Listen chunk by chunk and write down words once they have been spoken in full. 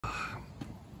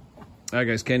Hi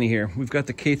guys, Kenny here. We've got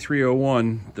the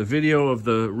K301. The video of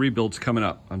the rebuild's coming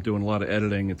up. I'm doing a lot of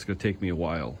editing. It's going to take me a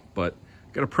while, but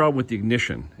I've got a problem with the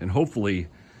ignition. And hopefully,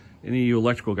 any of you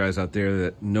electrical guys out there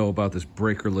that know about this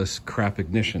breakerless crap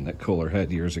ignition that Kohler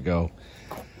had years ago,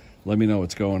 let me know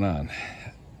what's going on.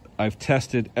 I've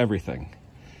tested everything.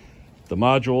 The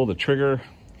module, the trigger,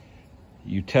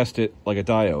 you test it like a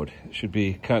diode. It should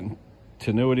be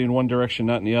continuity in one direction,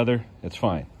 not in the other. It's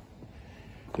fine.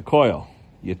 The coil,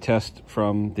 you test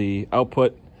from the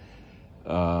output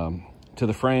to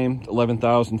the frame.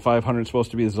 11,500 is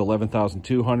supposed to be. This is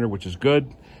 11,200, which is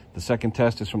good. The second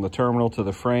test is from the terminal to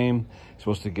the frame. You're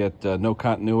supposed to get no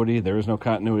continuity. There is no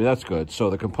continuity. That's good.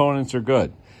 So the components are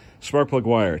good. Spark plug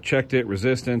wire, checked it.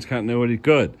 Resistance, continuity,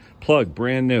 good. Plug,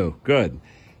 brand new, good.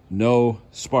 No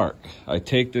spark. I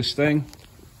take this thing.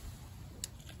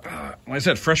 Like I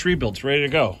said, fresh rebuild. It's ready to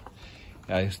go.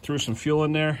 I threw some fuel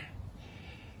in there.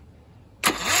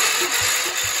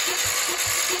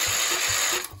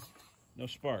 No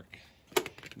spark.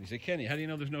 And you say, Kenny, how do you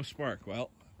know there's no spark?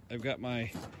 Well, I've got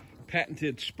my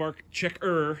patented spark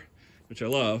checker, which I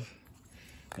love.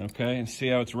 Okay, and see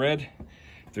how it's red?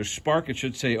 If there's spark, it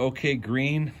should say okay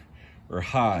green or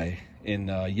high in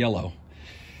yellow.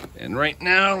 And right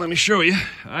now, let me show you,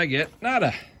 I get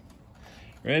nada.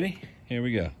 Ready? Here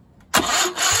we go.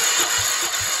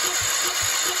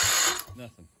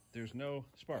 Nothing. There's no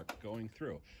spark going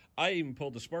through. I even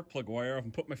pulled the spark plug wire off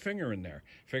and put my finger in there,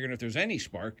 figuring if there's any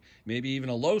spark, maybe even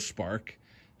a low spark,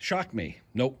 shock me.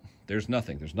 Nope, there's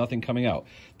nothing. There's nothing coming out.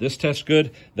 This tests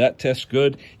good, that tests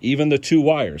good. Even the two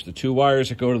wires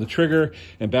that go to the trigger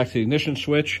and back to the ignition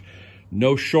switch,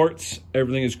 no shorts,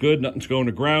 everything is good, nothing's going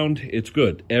to ground, it's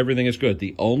good, everything is good.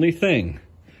 The only thing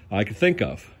I could think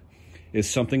of is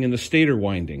something in the stator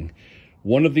winding.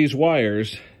 One of these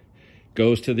wires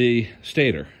goes to the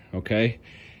stator, okay?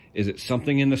 Is it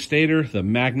something in the stator, the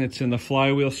magnets in the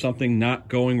flywheel, something not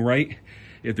going right?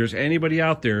 If there's anybody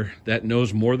out there that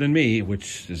knows more than me,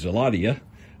 which is a lot of you,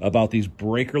 about these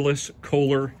breakerless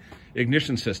Kohler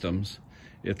ignition systems,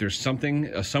 if there's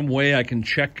something, some way I can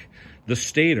check the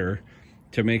stator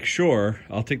to make sure,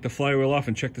 I'll take the flywheel off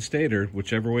and check the stator,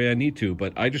 whichever way I need to,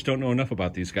 but I just don't know enough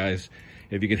about these guys.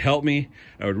 If you could help me,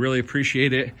 I would really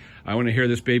appreciate it. I want to hear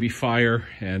this baby fire,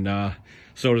 and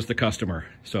so does the customer.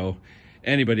 So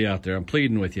anybody out there, I'm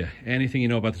pleading with you. Anything you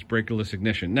know about this breakerless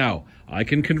ignition. Now, I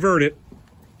can convert it.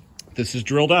 This is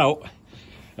drilled out,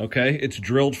 okay? It's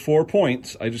drilled 4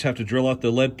 points. I just have to drill out the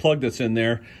lead plug that's in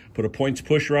there, put a points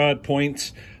push rod,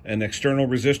 points, an external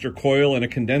resistor coil, and a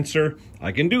condenser.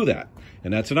 I can do that,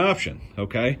 and that's an option,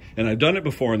 okay? And I've done it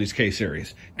before in these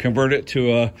K-series. Convert it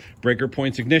to a breaker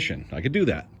points ignition. I could do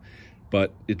that,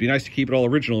 but it'd be nice to keep it all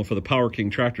original for the Power King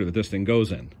tractor that this thing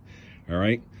goes in, all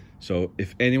right? So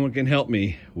if anyone can help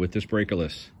me with this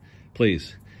breakerless,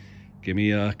 please give me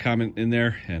a comment in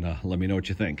there and let me know what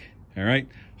you think. All right?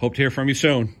 Hope to hear from you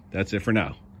soon. That's it for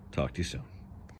now. Talk to you soon.